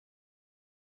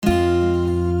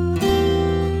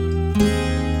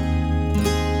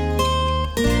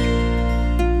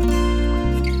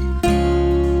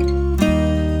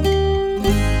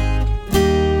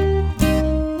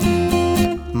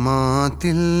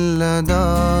ಮಾತಿಲ್ಲದ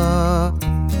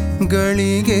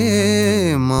ಗಳಿಗೆ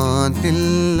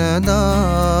ಮಾತಿಲ್ಲದ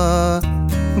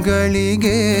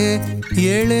ಗಳಿಗೆ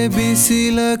ಎಳೆ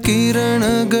ಬಿಸಿಲ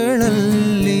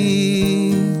ಕಿರಣಗಳಲ್ಲಿ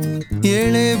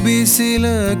ಎಳೆ ಬಿಸಿಲ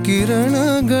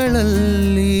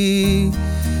ಕಿರಣಗಳಲ್ಲಿ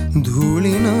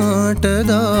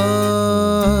ಧೂಳಿನಾಟದ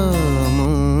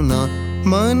ಮೌನ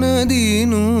ಮನದಿ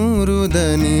ನೂರು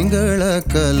ದನಿಗಳ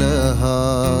ಕಲಹ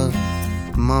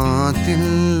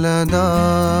ಮಾತಿಲ್ಲದ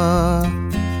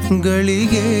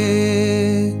ಗಳಿಗೆ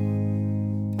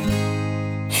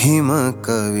ಹಿಮ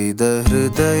ಕವಿದ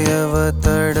ಹೃದಯವ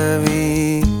ತಡವಿ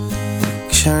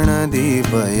ಕ್ಷಣದಿ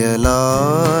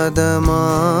ಬಯಲಾದ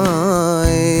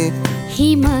ಮಾಯೆ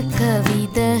ಹಿಮ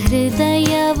ಕವಿದ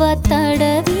ಹೃದಯವ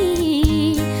ತಡವಿ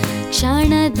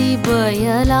ಕ್ಷಣದಿ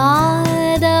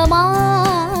ಬಯಲಾದ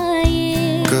ಮಾಯೆ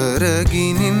ಕರಗಿ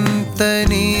ನಿಂತ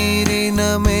ನೀರಿನ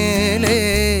ಮೇಲೆ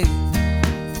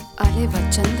ಅಲೆವ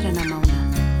ಚಂದ್ರನ ಮೌನ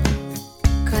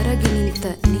ಕರಗಿ ನಿಂತ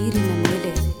ನೀರಿನ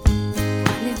ಮೇಲೆ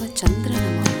ಅಲೆವ ಚಂದ್ರನ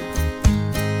ಮೌನ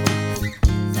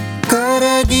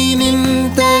ಕರಗಿ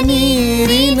ನಿಂತ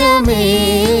ನೀರಿನ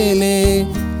ಮೇಲೆ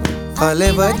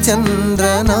ಅಲೆವ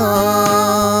ಚಂದ್ರನ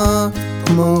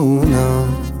ಮೌನ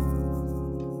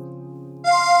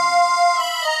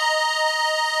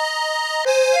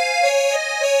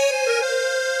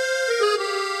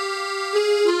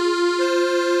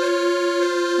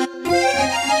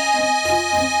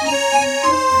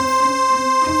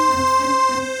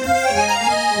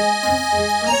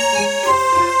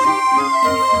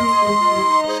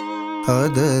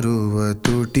ಅದರುವ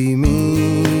ತುಟಿ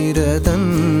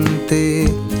ಮೀರದಂತೆ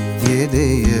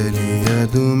ಎದೆಯಲಿ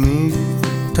ಅದು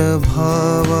ಮಿಟ್ಟ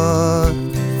ಭಾವ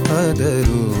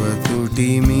ಅದರುವ ತುಟಿ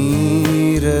ಮೀರದಂತೆ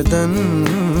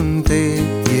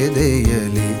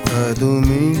ಎದೆಯಲಿ ಅದು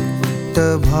ಮಿಟ್ಟ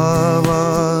ಭಾವ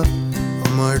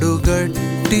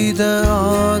ಮಡುಗಟ್ಟಿದ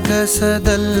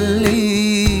ಆಗಸದಲ್ಲಿ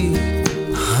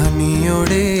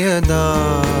ಹನಿಯೊಡೆಯದ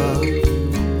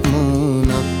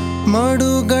ಮೌನ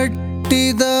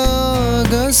ಮಡುಗಟ್ಟಿದ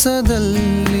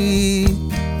ಆಗಸದಲ್ಲಿ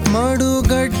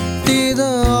ಮಡುಗಟ್ಟಿದ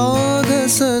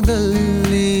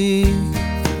ಆಗಸದಲ್ಲಿ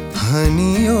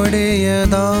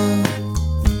ಹನಿಯೊಡೆಯದ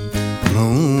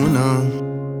ಮೌನ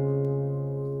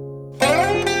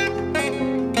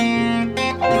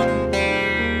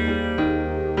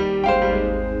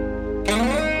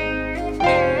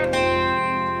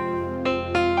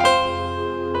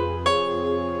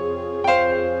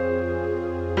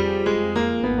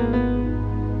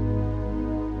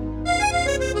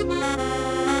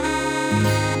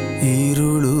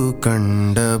ಈರುಳು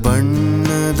ಕಂಡ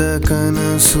ಬಣ್ಣದ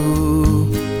ಕನಸು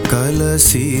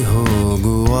ಕಲಸಿ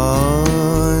ಹೋಗುವ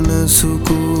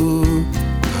ನಸುಕು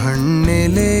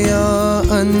ಹಣ್ಣೆಲೆಯ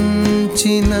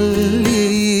ಅಂಚಿನಲ್ಲಿ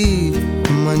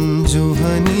ಮಂಜು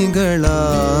ಹನಿಗಳ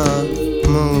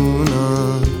ಮೌನ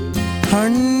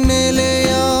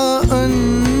ಹಣ್ಣೆಲೆಯ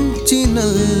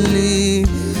ಅಂಚಿನಲ್ಲಿ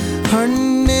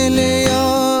ಹಣ್ಣೆಲೆಯ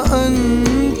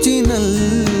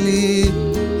ಅಂಚಿನಲ್ಲಿ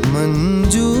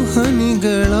ಮಂಜು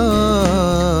ಹನಿಗಳ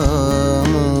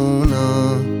ಮೌನ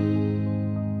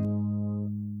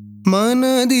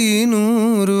ಮನದಿ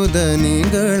ನೂರು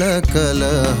ದನಿಗಳ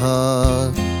ಕಲಹ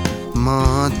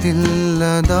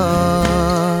ಮಾತಿಲ್ಲದ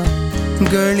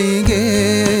ಗಳಿಗೆ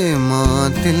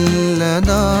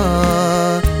ಮಾತಿಲ್ಲದ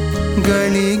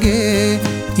ಗಳಿಗೆ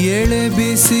ಎಳೆ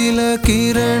ಬಿಸಿಲ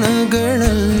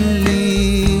ಕಿರಣಗಳಲ್ಲಿ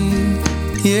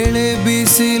ಎಳೆ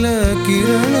ಬಿಸಿಲ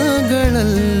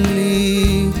ಕಿರಣಗಳಲ್ಲಿ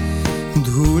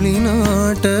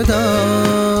ಧೂಳಿನಾಟದ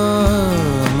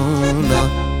ಮೌನ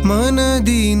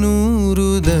ಮನದಿ ನೂರು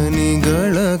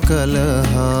ದನಿಗಳ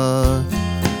ಕಲಹ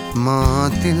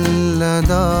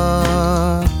ಮಾತಿಲ್ಲದ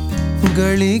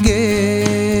ಗಳಿಗೆ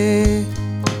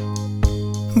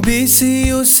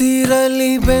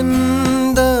ಬಿಸಿಯುಸಿರಲಿ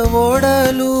ಬೆಂದ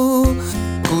ಒಡಲು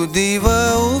ಕುದಿವ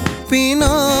ಉಪ್ಪಿನ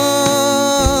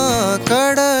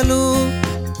ಕಡಲು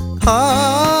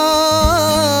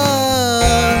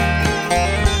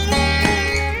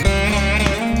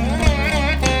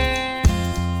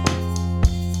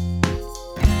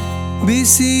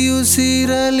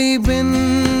ಬಿಸಿಯುಸಿರಲಿ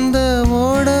ಬೆಂದ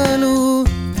ಒಡಲು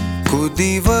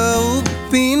ಕುದಿವ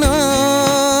ಉಪ್ಪಿನ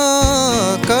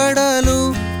ಕಡಲು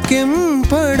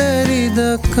ಕೆಂಪಡರಿದ